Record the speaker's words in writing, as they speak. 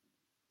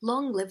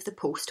Long live the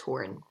post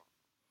horn.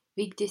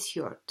 Vigdis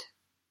Hjorth.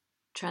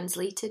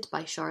 Translated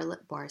by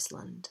Charlotte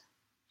Barslund.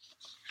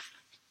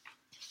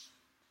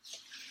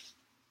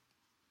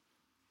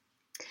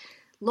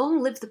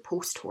 Long live the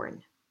post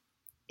horn.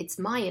 It's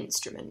my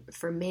instrument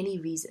for many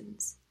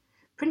reasons,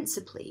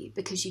 principally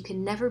because you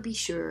can never be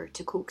sure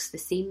to coax the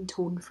same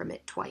tone from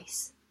it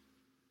twice.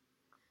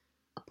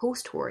 A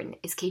post horn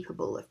is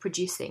capable of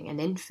producing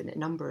an infinite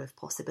number of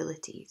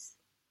possibilities,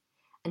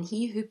 and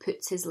he who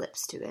puts his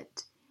lips to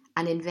it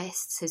and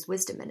invests his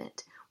wisdom in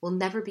it will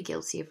never be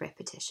guilty of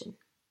repetition.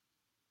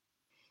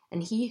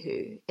 And he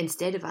who,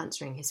 instead of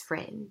answering his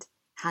friend,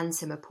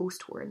 hands him a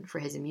post horn for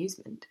his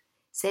amusement,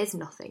 says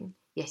nothing,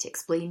 yet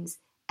explains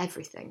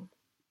everything.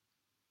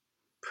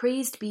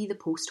 Praised be the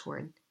post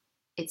horn,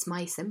 it's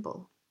my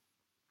symbol.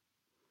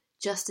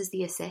 Just as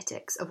the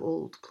ascetics of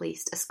old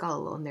placed a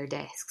skull on their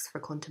desks for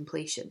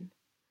contemplation,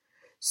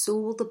 so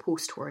will the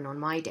post horn on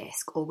my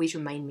desk always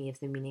remind me of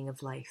the meaning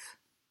of life.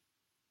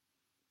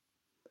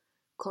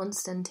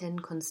 Constantin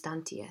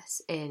Constantius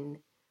in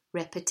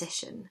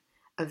Repetition,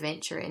 A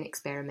Venture in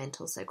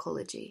Experimental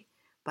Psychology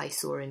by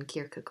Søren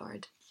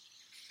Kierkegaard.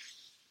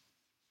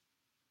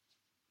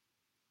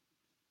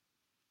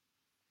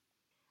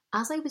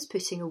 As I was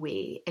putting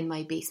away in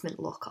my basement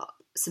lockup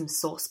some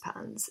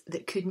saucepans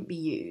that couldn't be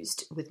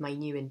used with my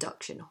new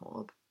induction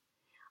hob,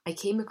 I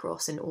came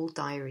across an old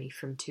diary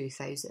from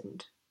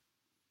 2000.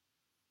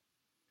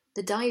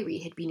 The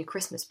diary had been a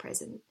Christmas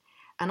present,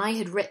 and I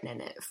had written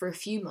in it for a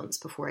few months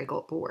before I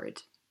got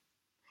bored.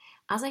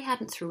 As I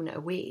hadn't thrown it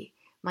away,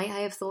 might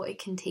I have thought it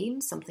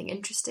contained something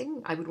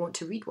interesting I would want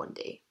to read one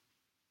day?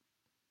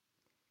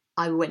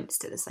 I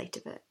winced at the sight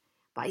of it,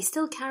 but I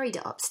still carried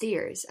it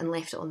upstairs and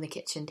left it on the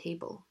kitchen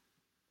table.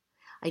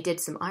 I did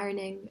some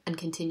ironing and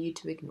continued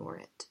to ignore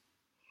it.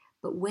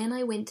 But when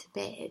I went to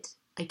bed,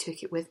 I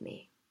took it with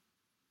me.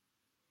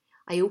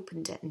 I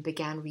opened it and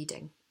began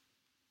reading.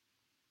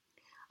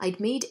 I'd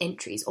made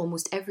entries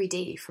almost every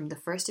day from the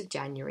 1st of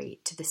January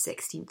to the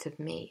 16th of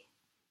May.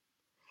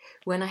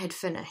 When I had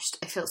finished,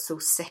 I felt so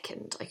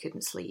sickened I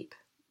couldn't sleep.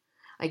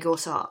 I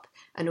got up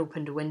and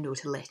opened a window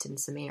to let in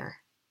some air.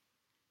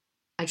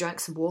 I drank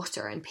some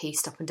water and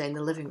paced up and down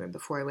the living room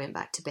before I went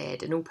back to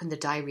bed and opened the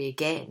diary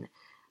again,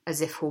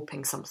 as if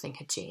hoping something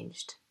had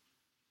changed.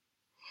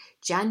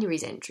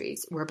 January's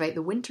entries were about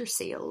the winter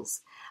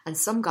sales and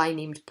some guy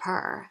named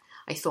Per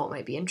I thought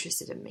might be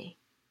interested in me.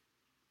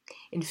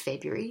 In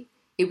February,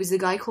 it was the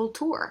guy called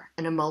Tor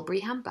and a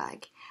Mulberry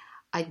handbag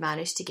I'd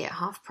managed to get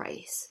half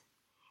price,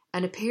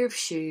 and a pair of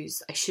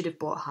shoes I should have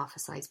bought half a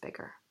size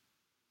bigger.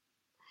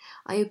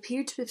 I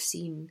appeared to have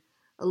seen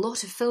a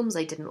lot of films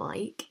I didn't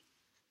like,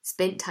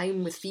 spent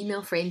time with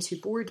female friends who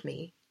bored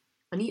me,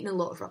 and eaten a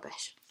lot of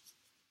rubbish.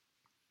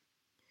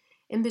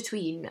 In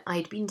between,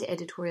 I'd been to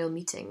editorial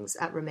meetings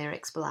at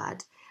Romerik's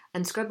Blad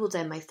and scribbled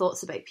down my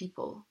thoughts about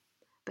people,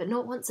 but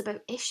not once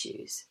about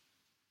issues.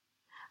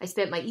 I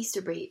spent my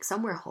Easter break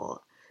somewhere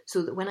hot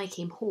so that when I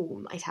came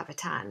home I'd have a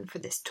tan for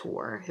this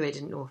Tor who I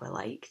didn't know if I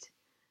liked.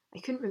 I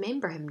couldn't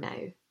remember him now,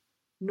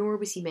 nor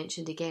was he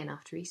mentioned again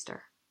after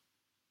Easter.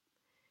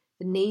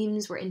 The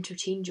names were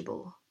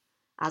interchangeable,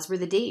 as were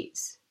the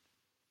dates.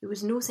 There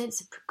was no sense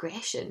of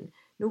progression,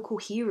 no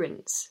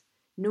coherence,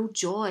 no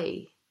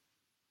joy.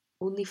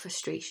 Only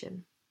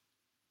frustration.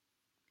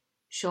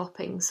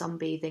 Shopping,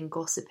 sunbathing,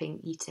 gossiping,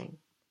 eating.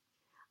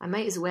 I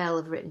might as well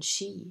have written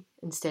she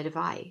instead of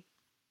I.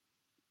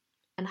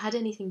 And had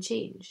anything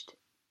changed?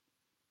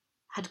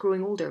 Had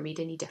growing older made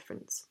any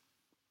difference?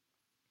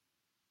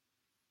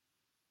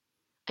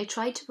 I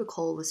tried to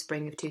recall the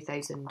spring of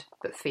 2000,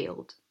 but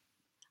failed.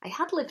 I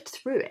had lived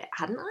through it,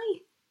 hadn't I?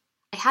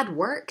 I had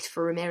worked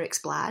for Romerik's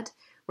Blad,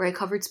 where I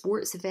covered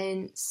sports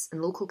events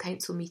and local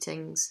council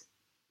meetings.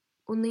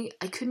 Only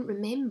I couldn't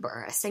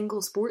remember a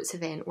single sports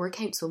event or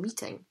council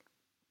meeting.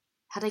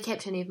 Had I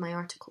kept any of my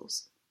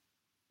articles?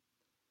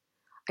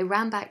 I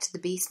ran back to the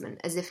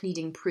basement as if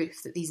needing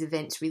proof that these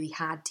events really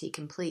had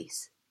taken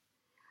place.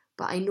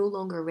 But I no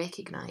longer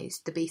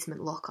recognised the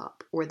basement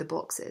lockup or the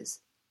boxes.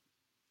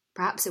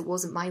 Perhaps it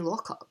wasn't my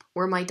lockup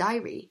or my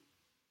diary.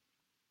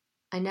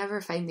 I never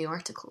found the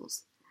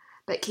articles,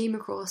 but came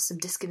across some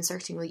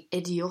disconcertingly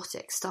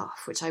idiotic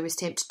stuff which I was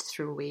tempted to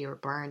throw away or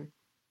burn.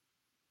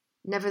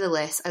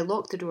 Nevertheless, I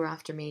locked the door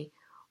after me,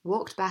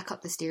 walked back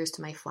up the stairs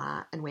to my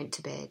flat and went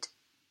to bed.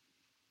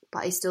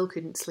 But I still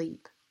couldn't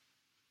sleep.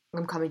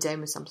 I'm coming down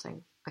with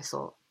something, I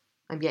thought.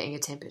 I'm getting a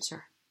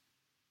temperature.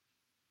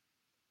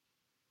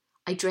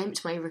 I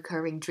dreamt my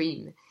recurring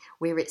dream,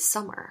 where it's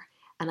summer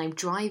and I'm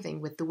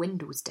driving with the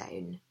windows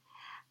down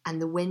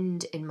and the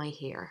wind in my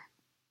hair.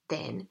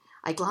 Then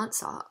I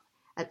glance up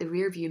at the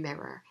rearview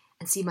mirror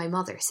and see my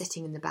mother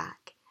sitting in the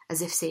back,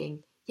 as if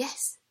saying,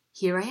 "Yes,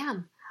 here I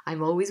am.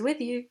 I'm always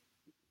with you."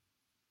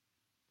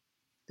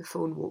 The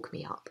phone woke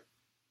me up.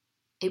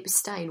 It was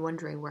Stein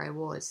wondering where I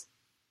was.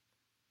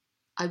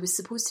 I was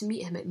supposed to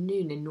meet him at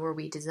noon in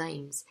Norway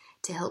Designs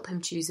to help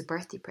him choose a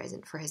birthday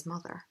present for his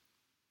mother.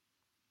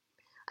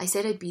 I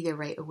said I'd be there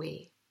right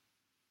away.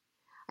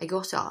 I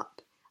got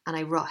up and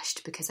I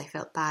rushed because I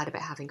felt bad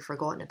about having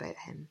forgotten about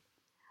him.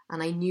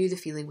 and I knew the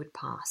feeling would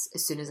pass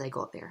as soon as I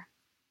got there.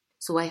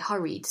 So I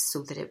hurried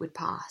so that it would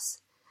pass,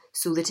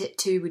 so that it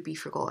too would be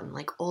forgotten,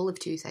 like all of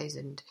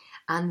 2000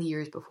 and the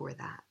years before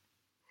that,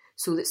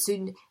 so that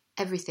soon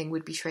everything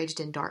would be shrouded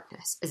in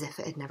darkness as if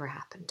it had never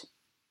happened.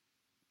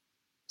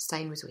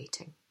 Stein was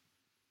waiting.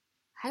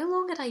 How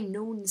long had I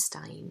known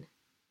Stein?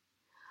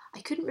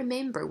 I couldn't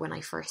remember when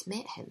I first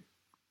met him.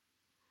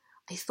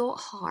 I thought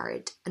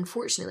hard, and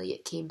fortunately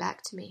it came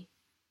back to me.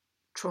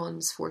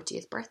 Tron's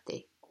 40th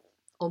birthday,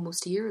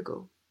 almost a year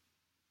ago.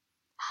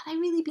 Had I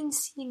really been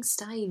seeing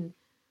Stein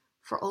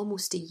for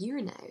almost a year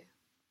now?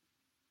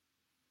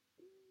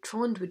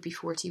 Trond would be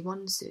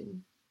 41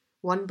 soon,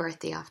 one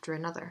birthday after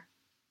another.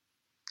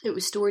 It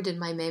was stored in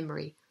my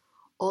memory.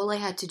 All I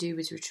had to do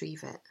was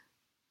retrieve it.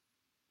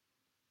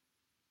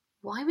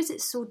 Why was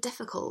it so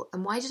difficult,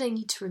 and why did I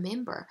need to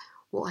remember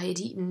what I had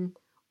eaten,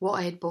 what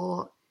I had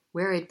bought,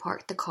 where I had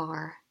parked the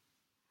car?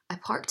 I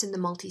parked in the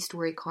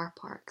multi-storey car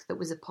park that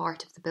was a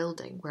part of the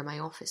building where my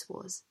office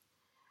was,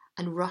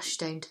 and rushed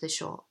down to the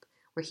shop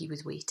where he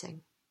was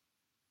waiting.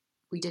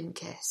 We didn't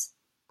kiss.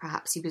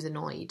 Perhaps he was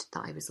annoyed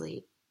that I was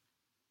late.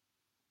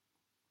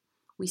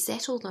 We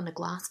settled on a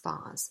glass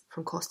vase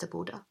from Costa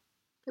Boda.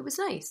 It was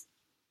nice.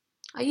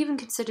 I even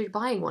considered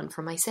buying one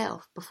for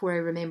myself before I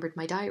remembered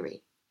my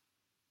diary.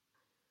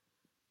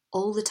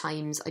 All the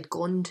times I'd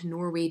gone to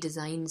Norway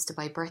Designs to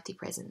buy birthday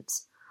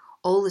presents,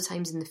 all the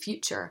times in the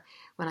future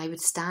when I would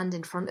stand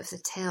in front of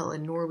the till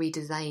in Norway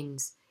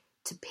Designs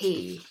to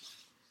pay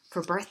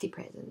for birthday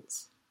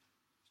presents.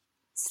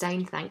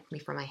 Stein thanked me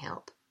for my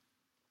help,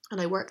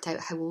 and I worked out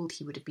how old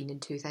he would have been in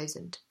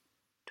 2000.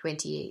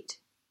 28.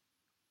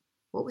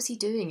 What was he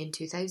doing in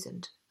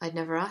 2000? I'd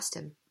never asked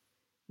him.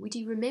 Would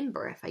he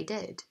remember if I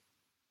did?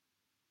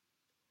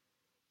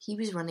 He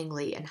was running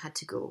late and had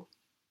to go.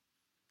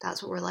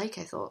 That's what we're like,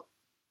 I thought.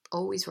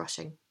 Always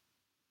rushing.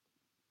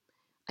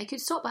 I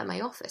could stop by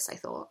my office, I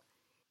thought,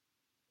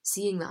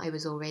 seeing that I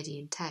was already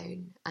in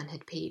town and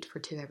had paid for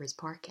 2 hours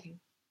parking.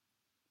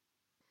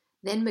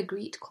 Then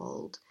Margrethe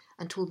called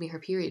and told me her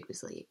period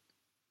was late.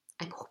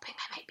 I'm hoping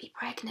I might be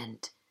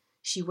pregnant,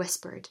 she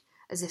whispered,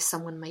 as if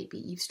someone might be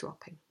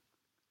eavesdropping.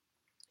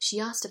 She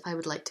asked if I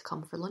would like to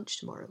come for lunch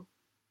tomorrow.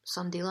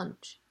 Sunday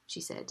lunch,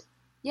 she said.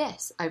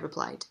 Yes, I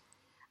replied,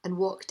 and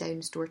walked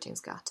down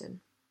Stortingsgatan.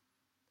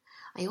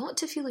 I ought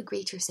to feel a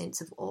greater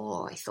sense of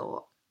awe, I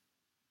thought.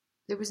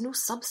 There was no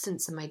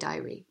substance in my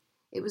diary.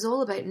 It was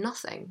all about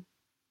nothing.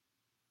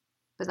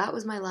 But that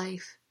was my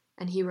life,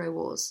 and here I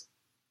was.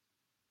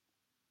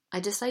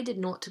 I decided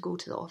not to go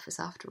to the office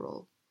after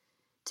all.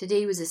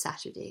 Today was a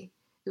Saturday.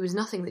 There was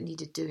nothing that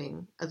needed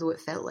doing, although it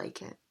felt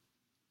like it.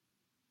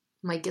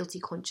 My guilty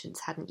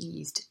conscience hadn't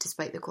eased,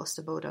 despite the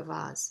Costa Boda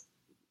vase.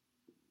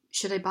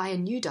 Should I buy a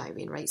new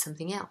diary and write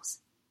something else?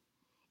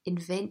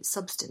 Invent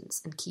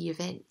substance and key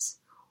events,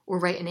 or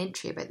write an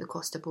entry about the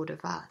Costa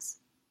Boda vase?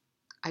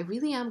 I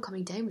really am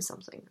coming down with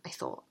something, I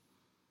thought,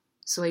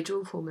 so I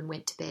drove home and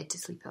went to bed to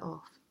sleep it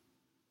off.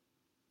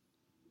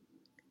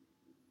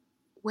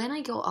 When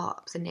I got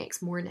up the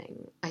next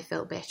morning, I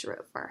felt better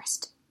at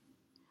first.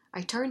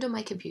 I turned on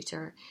my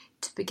computer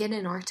to begin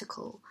an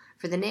article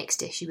for the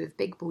next issue of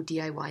Big Bow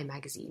DIY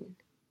magazine,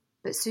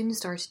 but soon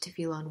started to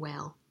feel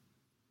unwell.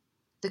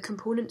 The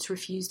components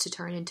refused to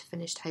turn into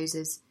finished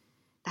houses.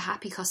 The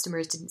happy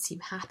customers didn't seem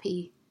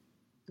happy.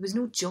 There was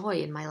no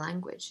joy in my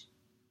language.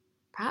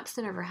 Perhaps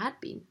there never had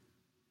been.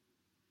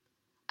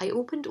 I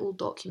opened old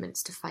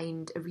documents to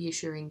find a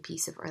reassuring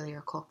piece of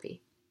earlier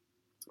copy,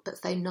 but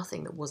found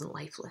nothing that wasn't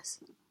lifeless.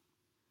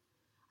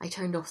 I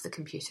turned off the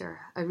computer.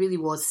 I really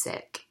was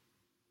sick.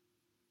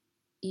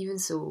 Even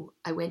so,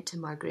 I went to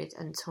Margrethe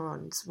and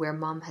Trond's, where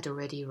Mum had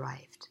already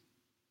arrived.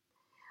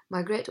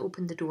 Margrethe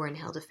opened the door and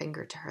held a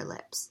finger to her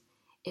lips.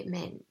 It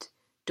meant,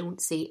 don't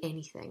say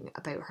anything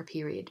about her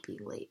period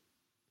being late.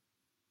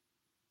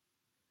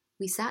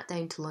 We sat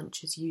down to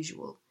lunch as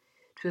usual,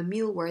 to a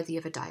meal worthy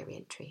of a diary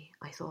entry,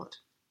 I thought.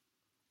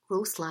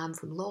 Roast lamb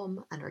from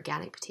Lom and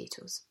organic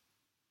potatoes.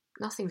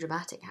 Nothing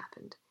dramatic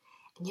happened,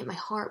 and yet my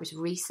heart was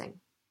racing.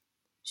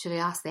 Should I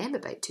ask them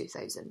about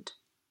 2000?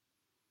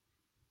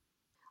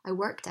 I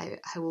worked out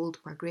how old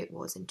Margrethe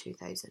was in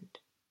 2000.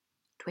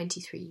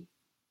 23.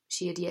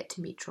 She had yet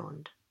to meet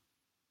Trond.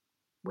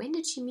 When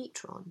did she meet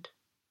Trond?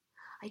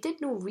 I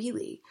did know,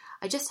 really.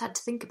 I just had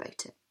to think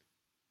about it.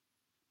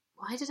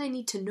 Why did I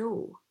need to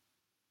know?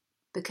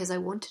 Because I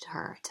wanted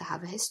her to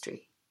have a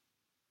history.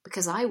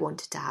 Because I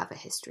wanted to have a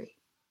history.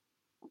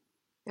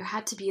 There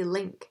had to be a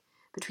link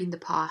between the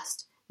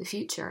past, the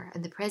future,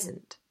 and the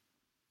present.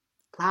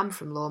 Lamb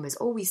from Lom is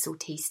always so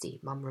tasty,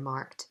 Mum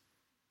remarked.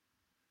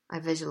 I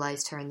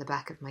visualised her in the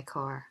back of my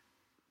car.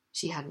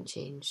 She hadn't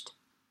changed.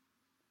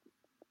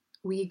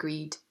 We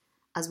agreed,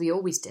 as we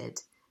always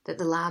did, that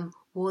the lamb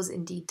was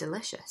indeed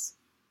delicious.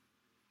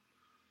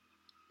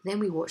 Then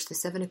we watched the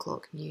 7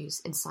 o'clock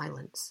news in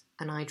silence,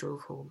 and I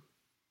drove home.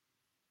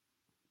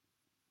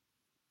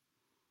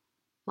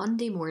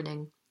 Monday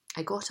morning,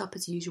 I got up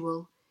as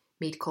usual,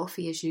 made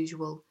coffee as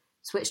usual,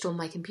 switched on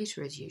my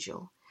computer as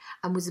usual,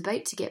 and was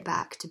about to get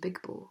back to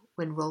Big Bow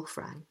when Rolf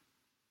rang.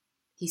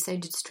 He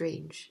sounded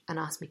strange and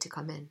asked me to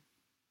come in.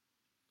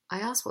 I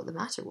asked what the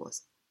matter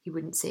was. He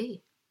wouldn't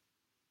say.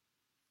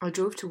 I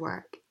drove to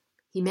work.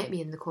 He met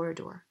me in the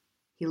corridor.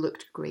 He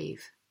looked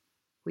grave.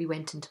 We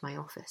went into my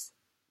office.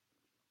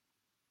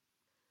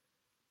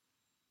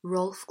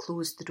 Rolf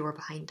closed the door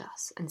behind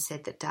us and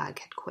said that Dag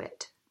had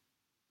quit.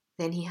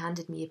 Then he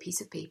handed me a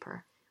piece of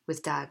paper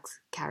with Dag's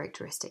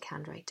characteristic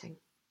handwriting.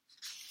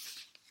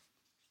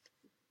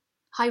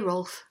 Hi,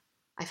 Rolf.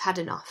 I've had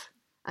enough.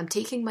 I'm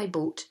taking my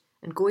boat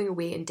and going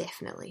away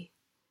indefinitely.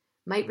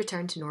 Might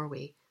return to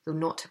Norway, though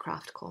not to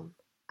Craftcom.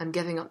 I'm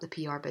giving up the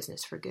PR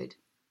business for good.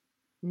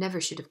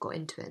 Never should have got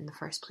into it in the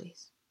first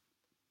place.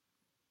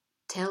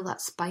 Tell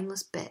that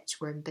spineless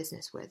bitch we're in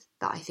business with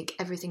that I think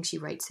everything she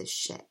writes is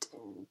shit.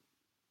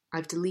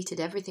 I've deleted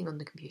everything on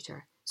the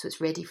computer, so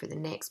it's ready for the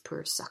next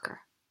poor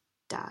sucker.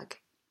 Dag.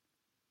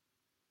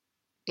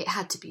 It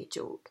had to be a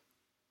joke.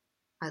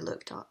 I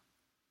looked up.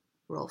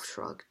 Rolf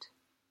shrugged.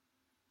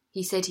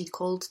 He said he'd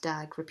called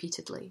Dag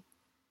repeatedly,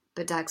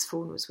 but Dag's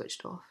phone was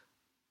switched off.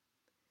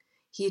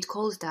 He had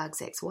called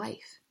Dag's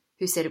ex-wife,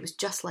 who said it was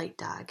just like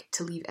Dag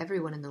to leave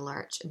everyone in the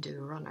lurch and do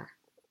a runner.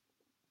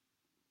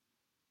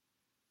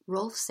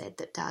 Rolf said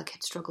that Dag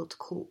had struggled to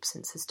cope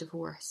since his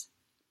divorce,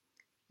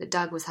 that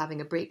Dag was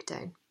having a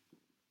breakdown.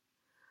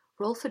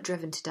 Rolf had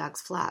driven to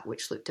Dag's flat,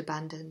 which looked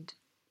abandoned,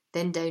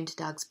 then down to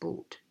Dag's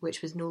boat,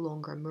 which was no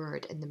longer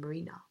moored in the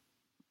marina.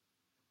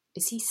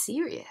 Is he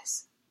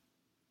serious?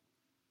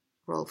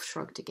 Rolf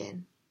shrugged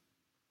again.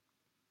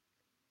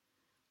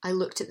 I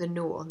looked at the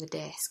note on the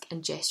desk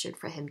and gestured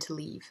for him to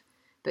leave,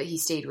 but he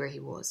stayed where he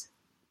was.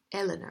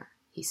 Eleanor,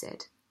 he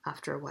said,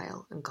 after a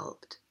while, and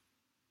gulped.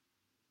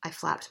 I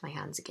flapped my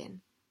hands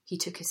again. He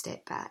took a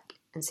step back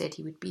and said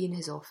he would be in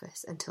his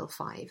office until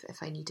 5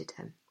 if I needed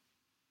him.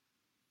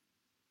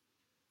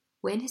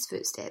 When his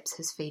footsteps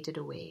had faded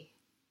away,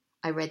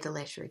 I read the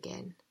letter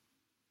again.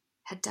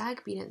 Had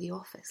Dag been at the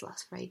office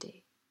last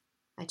Friday?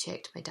 I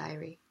checked my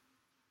diary.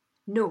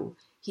 No,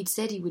 he'd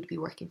said he would be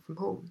working from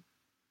home.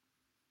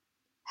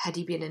 Had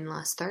he been in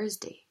last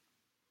Thursday?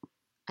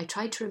 I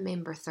tried to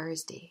remember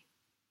Thursday.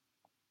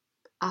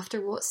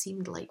 After what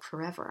seemed like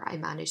forever, I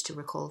managed to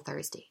recall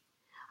Thursday.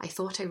 I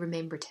thought I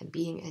remembered him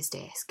being at his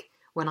desk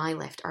when I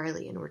left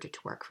early in order to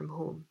work from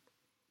home,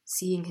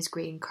 seeing his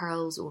greying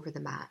curls over the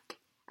Mac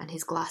and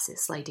his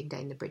glasses sliding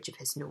down the bridge of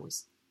his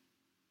nose.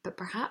 But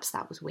perhaps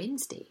that was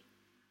Wednesday.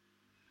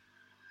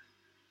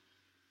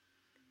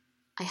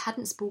 I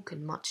hadn't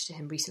spoken much to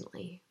him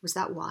recently. Was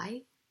that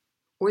why?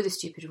 Or the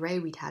stupid row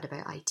we'd had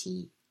about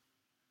IT?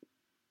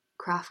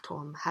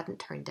 Craftcom hadn't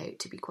turned out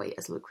to be quite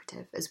as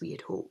lucrative as we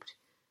had hoped,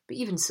 but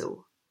even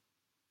so,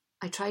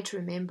 I tried to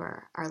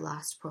remember our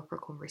last proper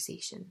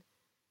conversation,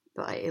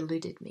 but it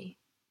eluded me.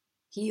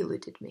 He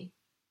eluded me.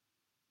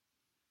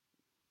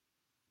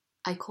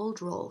 I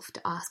called Rolf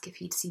to ask if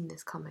he'd seen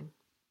this coming.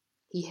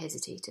 He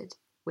hesitated,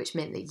 which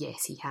meant that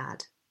yes, he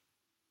had.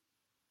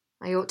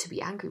 I ought to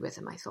be angry with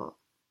him, I thought,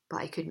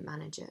 but I couldn't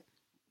manage it.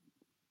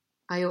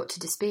 I ought to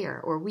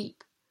despair or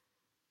weep,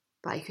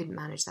 but I couldn't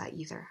manage that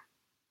either.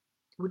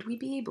 Would we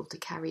be able to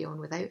carry on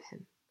without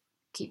him?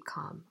 Keep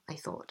calm, I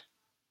thought.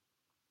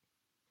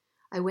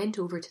 I went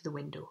over to the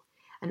window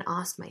and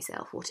asked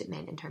myself what it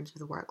meant in terms of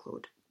the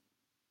workload.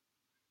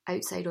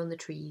 Outside on the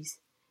trees,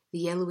 the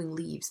yellowing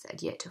leaves that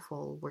had yet to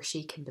fall were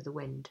shaken by the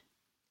wind,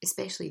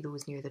 especially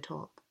those near the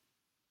top.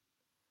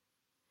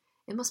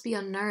 It must be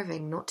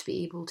unnerving not to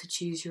be able to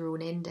choose your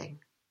own ending,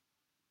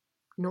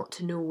 not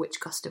to know which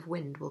gust of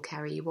wind will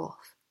carry you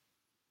off,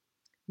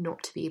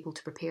 not to be able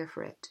to prepare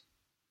for it.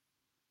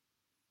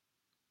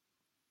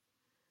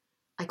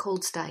 I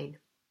called Stein,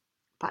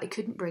 but I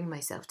couldn't bring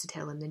myself to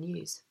tell him the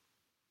news.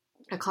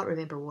 I can't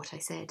remember what I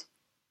said.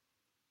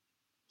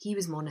 He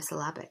was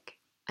monosyllabic.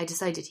 I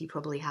decided he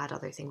probably had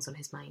other things on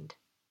his mind.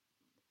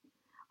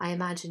 I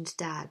imagined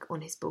Dag on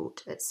his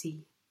boat at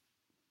sea.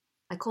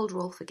 I called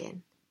Rolf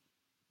again.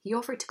 He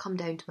offered to come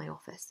down to my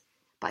office,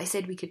 but I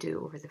said we could do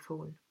it over the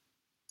phone.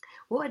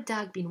 What had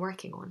Dag been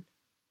working on?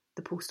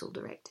 The postal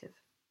directive.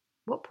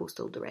 What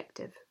postal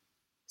directive?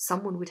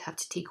 Someone would have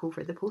to take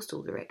over the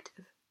postal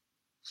directive.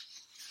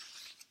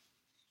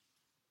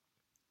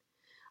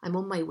 I'm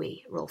on my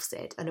way, Rolf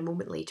said, and a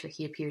moment later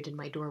he appeared in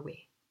my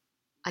doorway.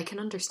 I can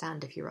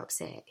understand if you're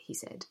upset, he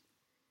said.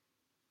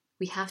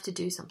 We have to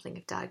do something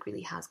if Dag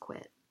really has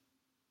quit.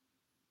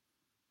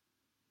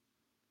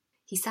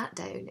 He sat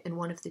down in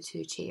one of the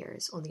 2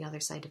 chairs on the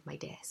other side of my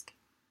desk.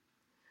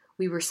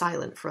 We were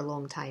silent for a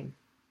long time.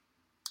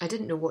 I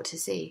didn't know what to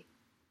say.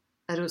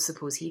 I don't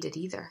suppose he did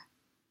either.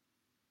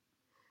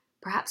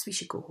 Perhaps we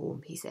should go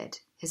home, he said.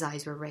 His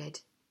eyes were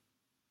red.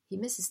 He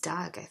misses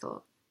Dag, I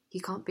thought. He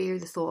can't bear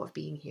the thought of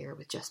being here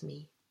with just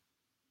me.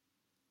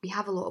 We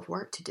have a lot of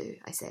work to do,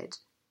 I said.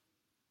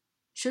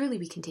 Surely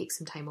we can take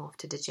some time off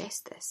to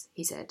digest this,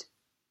 he said.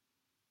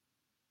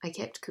 I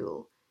kept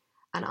cool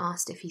and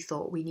asked if he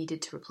thought we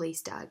needed to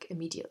replace Dag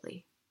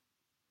immediately.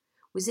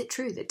 Was it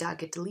true that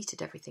Dag had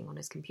deleted everything on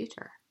his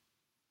computer?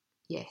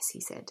 Yes,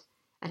 he said,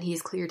 and he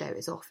has cleared out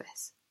his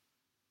office.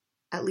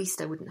 At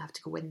least I wouldn't have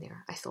to go in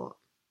there, I thought.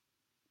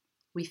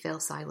 We fell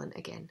silent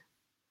again.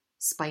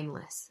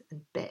 Spineless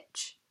and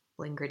bitch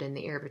lingered in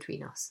the air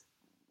between us.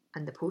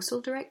 And the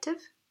postal directive?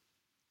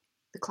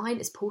 The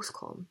client is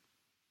Postcom.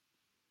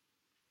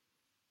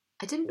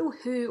 I didn't know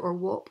who or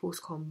what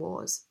Postcom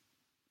was,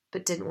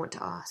 but didn't want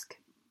to ask.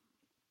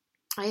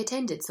 I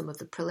attended some of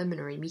the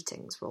preliminary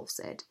meetings, Rolf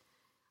said.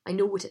 I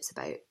know what it's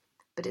about,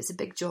 but it's a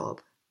big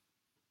job.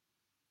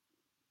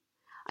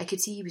 I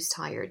could see he was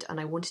tired and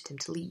I wanted him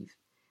to leave,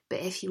 but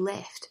if he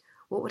left,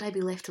 what would I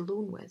be left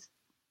alone with?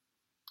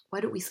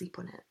 Why don't we sleep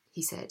on it,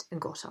 he said, and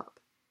got up.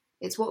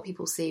 It's what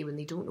people say when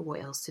they don't know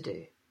what else to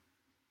do.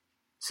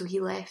 So he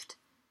left,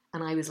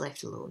 and I was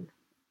left alone.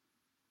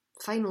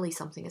 Finally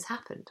something has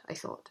happened, I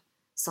thought.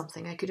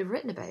 Something I could have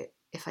written about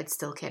if I'd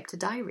still kept a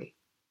diary.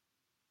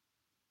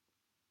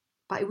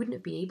 But I wouldn't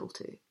have been able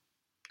to.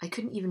 I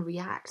couldn't even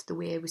react the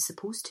way I was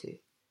supposed to,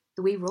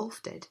 the way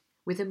Rolf did,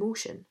 with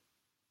emotion.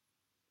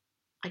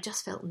 I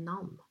just felt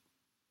numb.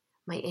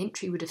 My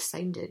entry would have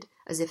sounded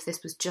as if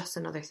this was just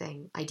another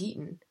thing I'd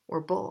eaten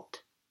or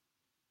bought.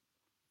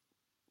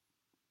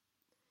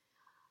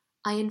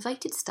 I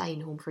invited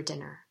Stein home for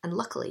dinner, and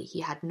luckily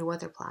he had no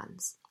other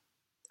plans.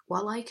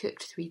 While I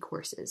cooked 3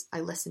 courses,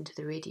 I listened to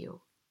the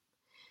radio.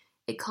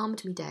 It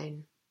calmed me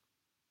down.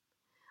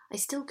 I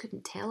still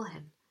couldn't tell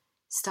him.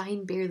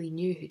 Stein barely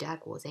knew who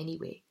Dag was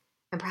anyway,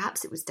 and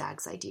perhaps it was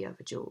Dag's idea of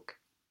a joke.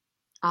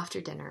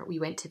 After dinner, we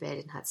went to bed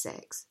and had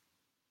sex.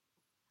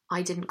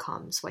 I didn't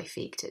come, so I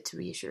faked it to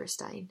reassure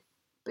Stein,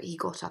 but he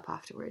got up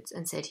afterwards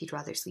and said he'd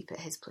rather sleep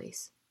at his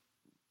place.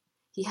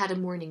 He had a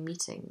morning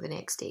meeting the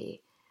next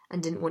day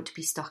and didn't want to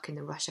be stuck in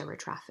the rush hour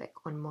traffic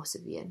on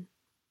Mosseveien.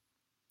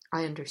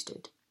 I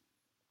understood.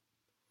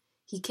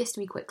 He kissed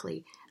me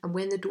quickly, and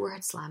when the door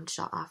had slammed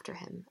shut after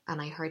him and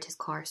I heard his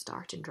car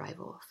start and drive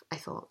off, I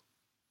thought,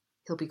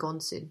 he'll be gone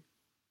soon.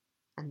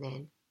 And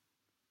then,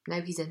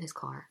 now he's in his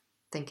car,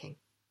 thinking.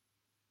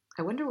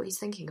 I wonder what he's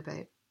thinking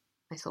about,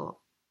 I thought,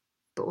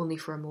 but only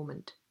for a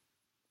moment.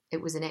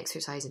 It was an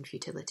exercise in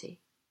futility.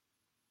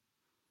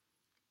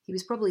 He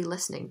was probably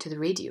listening to the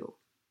radio.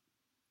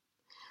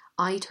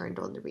 I turned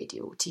on the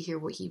radio to hear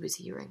what he was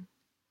hearing,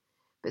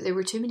 but there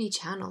were too many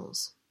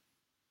channels.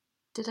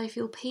 Did I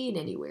feel pain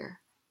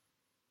anywhere?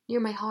 Near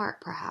my heart,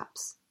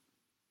 perhaps.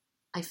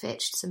 I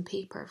fetched some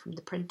paper from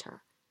the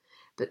printer,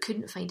 but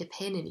couldn't find a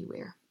pen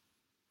anywhere.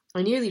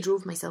 I nearly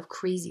drove myself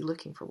crazy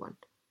looking for one.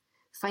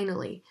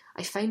 Finally,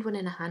 I found one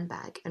in a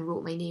handbag and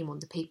wrote my name on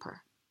the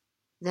paper.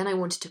 Then I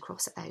wanted to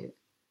cross it out,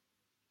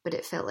 but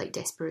it felt like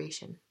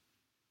desperation.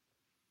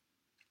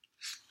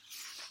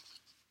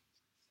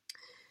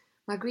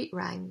 Marguerite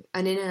rang,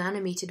 and in an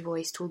animated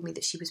voice told me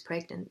that she was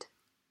pregnant.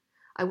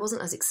 I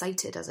wasn't as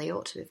excited as I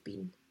ought to have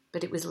been,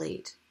 but it was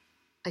late.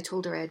 I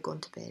told her I had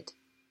gone to bed.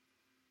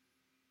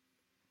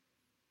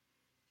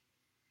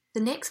 The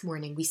next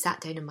morning we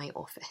sat down in my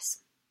office.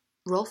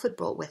 Rolf had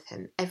brought with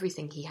him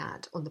everything he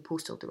had on the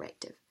postal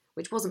directive,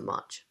 which wasn't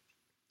much.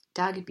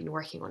 Dag had been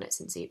working on it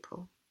since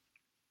April.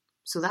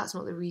 So that's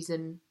not the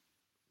reason...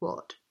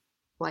 What?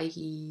 Why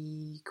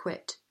he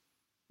quit?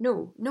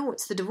 No,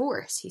 it's the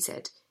divorce, he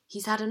said.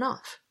 He's had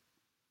enough.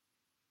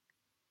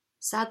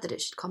 Sad that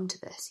it should come to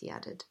this, he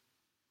added.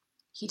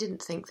 He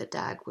didn't think that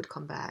Dag would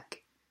come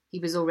back. He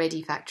was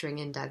already factoring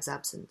in Dag's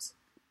absence.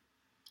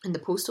 And the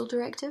postal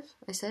directive?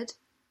 I said.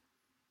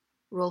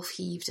 Rolf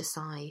heaved a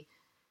sigh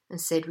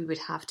and said we would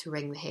have to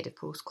ring the head of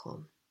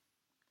Postcom.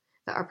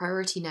 That our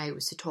priority now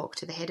was to talk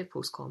to the head of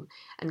Postcom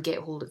and get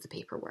hold of the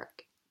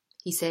paperwork.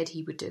 He said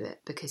he would do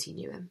it because he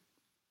knew him.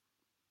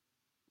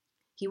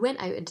 He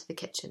went out into the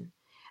kitchen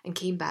and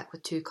came back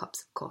with 2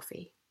 cups of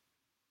coffee.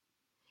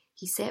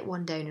 He set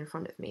one down in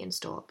front of me and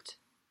stopped.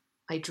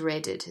 I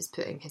dreaded his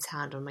putting his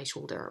hand on my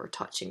shoulder or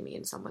touching me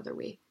in some other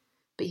way,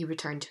 but he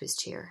returned to his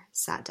chair,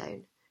 sat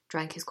down,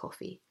 drank his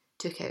coffee,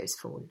 took out his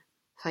phone,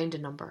 found a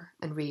number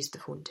and raised the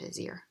phone to his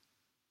ear.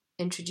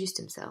 Introduced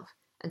himself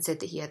and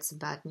said that he had some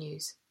bad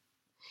news.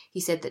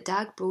 He said that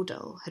Dag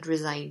Brodal had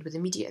resigned with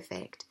immediate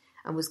effect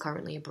and was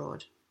currently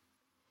abroad.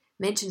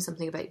 Mentioned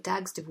something about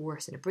Dag's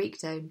divorce and a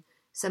breakdown,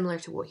 similar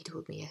to what he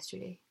told me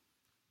yesterday.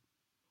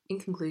 In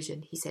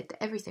conclusion, he said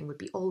that everything would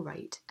be all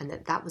right and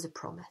that was a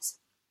promise.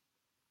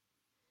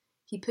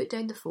 He put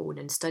down the phone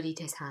and studied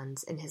his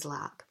hands in his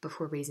lap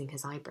before raising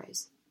his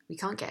eyebrows. We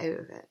can't get out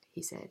of it,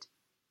 he said.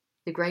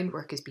 The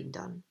groundwork has been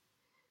done,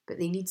 but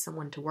they need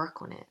someone to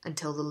work on it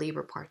until the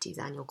Labour Party's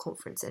annual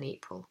conference in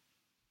April.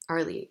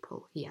 Early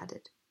April, he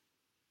added.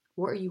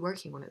 What are you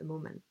working on at the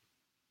moment?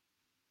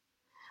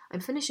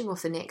 I'm finishing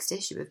off the next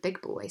issue of Big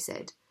Bow, I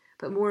said,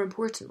 but more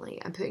importantly,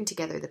 I'm putting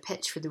together the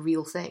pitch for the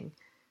real thing,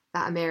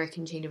 that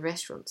American chain of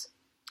restaurants.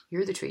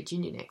 You're the trade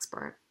union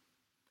expert.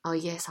 Oh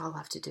yes, I'll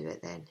have to do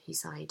it then, he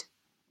sighed.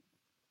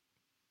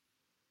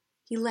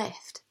 He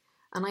left,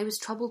 and I was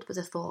troubled with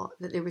the thought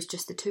that there was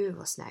just the 2 of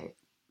us now.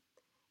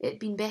 It had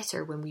been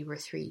better when we were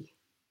 3.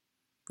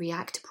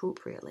 React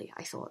appropriately,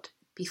 I thought.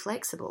 Be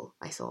flexible,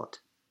 I thought.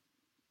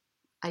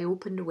 I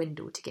opened a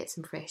window to get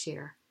some fresh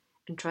air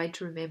and tried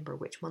to remember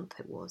which month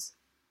it was.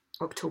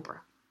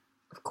 October,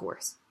 of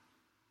course.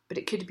 But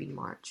it could have been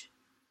March.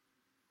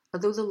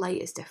 although the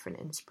light is different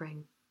in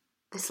spring.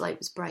 This light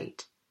was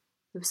bright.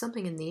 There was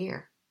something in the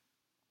air.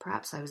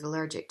 Perhaps I was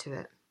allergic to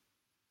it.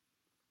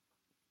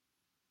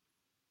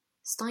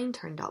 Stein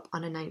turned up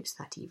unannounced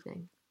that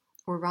evening,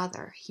 or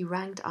rather, he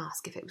rang to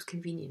ask if it was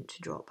convenient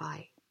to drop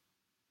by.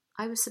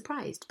 I was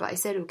surprised, but I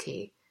said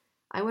okay.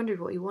 I wondered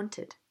what he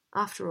wanted.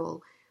 After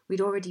all,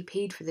 we'd already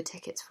paid for the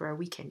tickets for our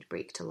weekend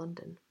break to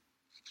London.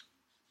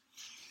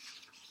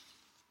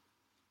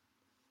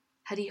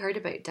 Had he heard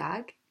about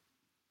Dag?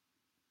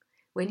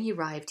 When he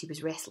arrived, he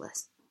was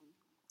restless.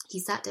 He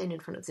sat down in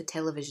front of the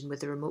television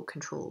with the remote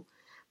control,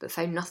 but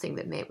found nothing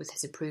that met with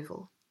his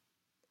approval.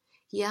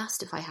 He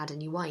asked if I had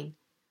any wine.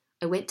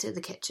 I went to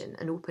the kitchen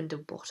and opened a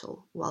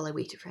bottle while I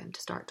waited for him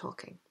to start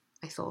talking.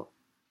 I thought,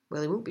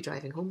 well, he won't be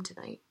driving home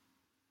tonight.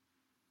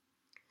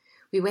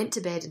 We went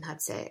to bed and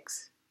had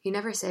sex. He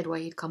never said why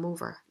he'd come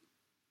over.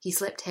 He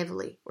slept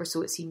heavily, or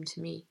so it seemed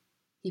to me.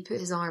 He put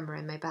his arm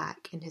around my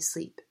back in his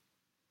sleep.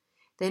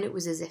 Then it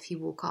was as if he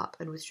woke up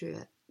and withdrew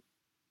it.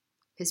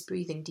 His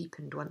breathing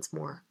deepened once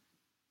more.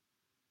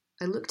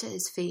 I looked at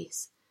his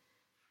face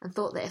and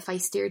thought that if I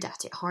stared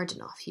at it hard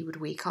enough, he would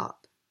wake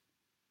up.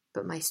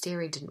 But my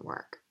staring didn't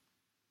work.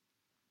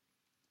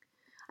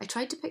 I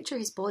tried to picture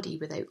his body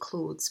without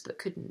clothes, but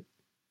couldn't.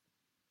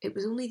 It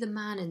was only the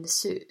man in the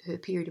suit who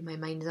appeared in my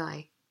mind's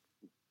eye.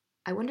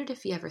 I wondered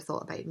if he ever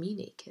thought about me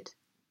naked.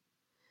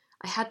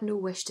 I had no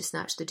wish to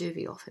snatch the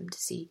duvet off him to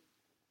see.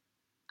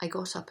 I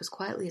got up as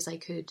quietly as I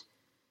could,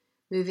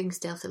 moving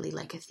stealthily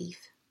like a thief.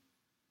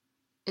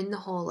 In the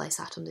hall I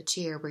sat on the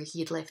chair where he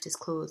had left his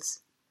clothes.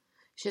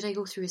 Should I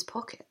go through his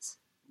pockets?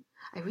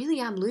 I really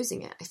am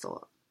losing it, I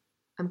thought.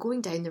 I'm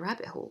going down the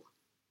rabbit hole.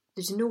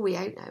 There's no way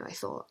out now, I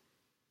thought.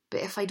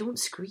 But if I don't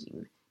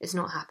scream, it's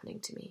not happening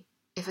to me.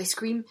 If I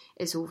scream,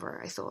 it's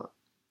over, I thought.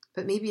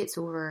 But maybe it's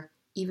over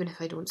even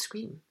if I don't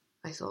scream,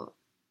 I thought.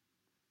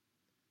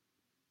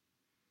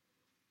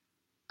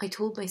 I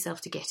told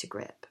myself to get a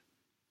grip.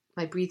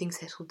 My breathing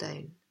settled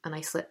down, and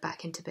I slipped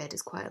back into bed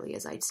as quietly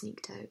as I'd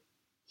sneaked out.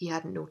 He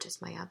hadn't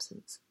noticed my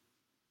absence.